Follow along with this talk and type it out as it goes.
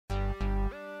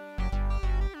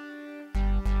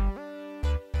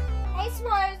Hey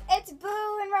S'mores, it's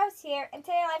Boo and Rose here, and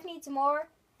today life needs more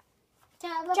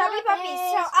Chubby Puppies.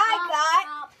 So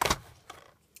I got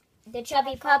the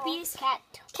Chubby Puppies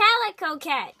Calico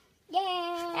Cat. Yay!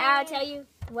 I'll tell you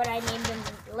what I named them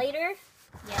later.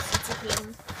 Yes, it's a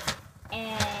him.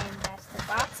 And that's the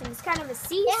box, and it's kind of a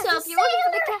C. Yes, so if you're looking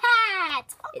for the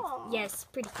cat, yes,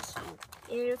 pretty cute.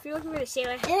 And if you're looking for the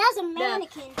sailor, it has a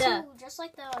mannequin too, just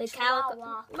like the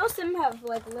Calico. Most of them have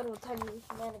like little tiny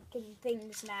mannequin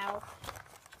things now.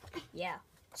 Yeah.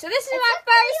 So this is my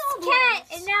first cat,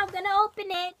 and now I'm gonna open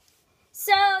it.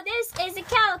 So this is a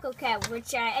Calico Cat,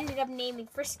 which I ended up naming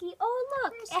Frisky. Oh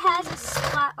look, it has a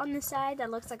spot on the side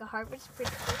that looks like a heart, which is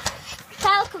pretty cool.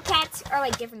 Calico Cats are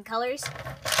like different colors.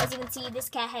 As you can see, this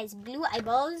cat has blue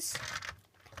eyeballs,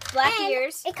 black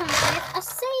ears. It comes with a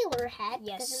sailor hat.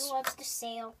 Yes. Because it loves to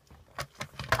sail.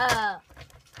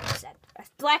 What's that? A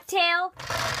black tail.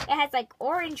 It has like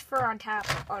orange fur on top,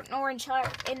 or an orange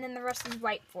heart, and then the rest is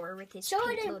white fur with his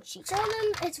pink little cheeks. Show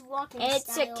them its walking And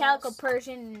it's styles. a Calico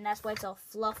Persian, and that's why it's all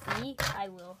fluffy. I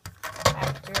will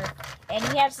after. And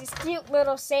he has this cute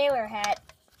little sailor hat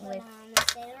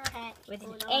with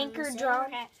an anchor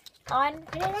drawn on.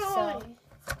 So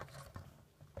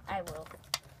I will.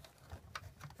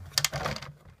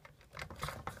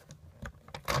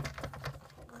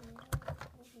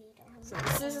 So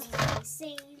this is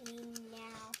sailing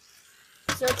now.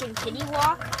 so it can kitty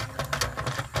walk.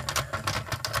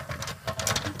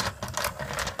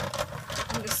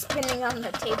 I'm just spinning on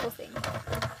the table thing.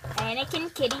 And it can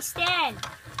kitty stand.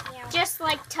 Yeah. Just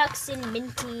like Tux and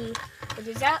Minty. But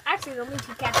there's actually only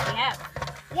 2 cats we have.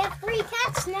 We have 3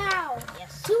 cats now.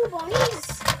 Yes. 2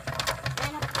 bunnies.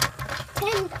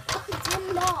 And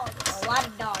 10 dogs. A lot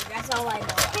of dogs. That's all I know.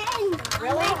 10.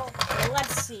 Really? Well,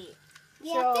 let's see.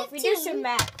 Yeah, so 15. if we do some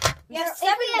math, we have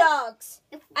 7 dogs.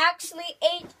 Actually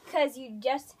 8 because you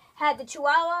just had the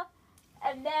Chihuahua.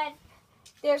 And then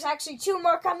there's actually 2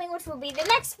 more coming, which will be the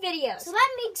next video. So that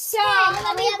makes 10.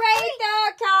 Let me rate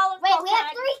the Calico Cat. Wait, we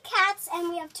have 3 cats and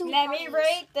we have 2 Let bunnies. me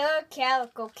rate the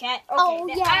Calico Cat. Okay, Oh,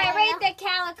 yeah. I rate the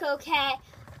Calico Cat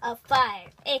a 5.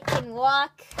 It can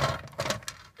walk,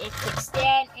 it can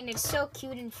stand, and it's so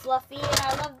cute and fluffy, and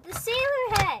I love the sailor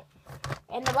hat.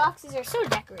 And the boxes are so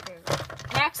decorative.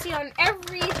 And actually on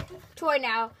every toy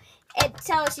now, it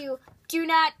tells you, do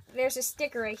not, there's a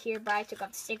sticker right here, but I took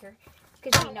off the sticker.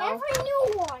 Because you know. Every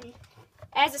new one. It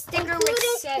has a sticker which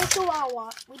says. The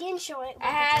Chihuahua. We didn't show it. It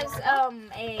has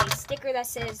a sticker that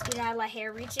says do not let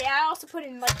hair reach it. I also put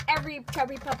in like every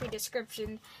Chubby Puppy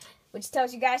description, which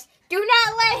tells you guys do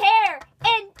not let hair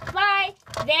in by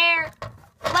their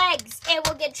legs. It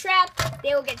will get trapped,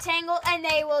 they will get tangled, and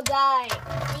they will die.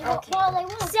 Okay. Well, they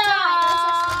won't So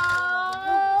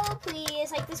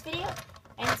please like this video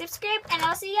and subscribe, and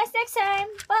I'll see you guys next time.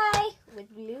 Bye. With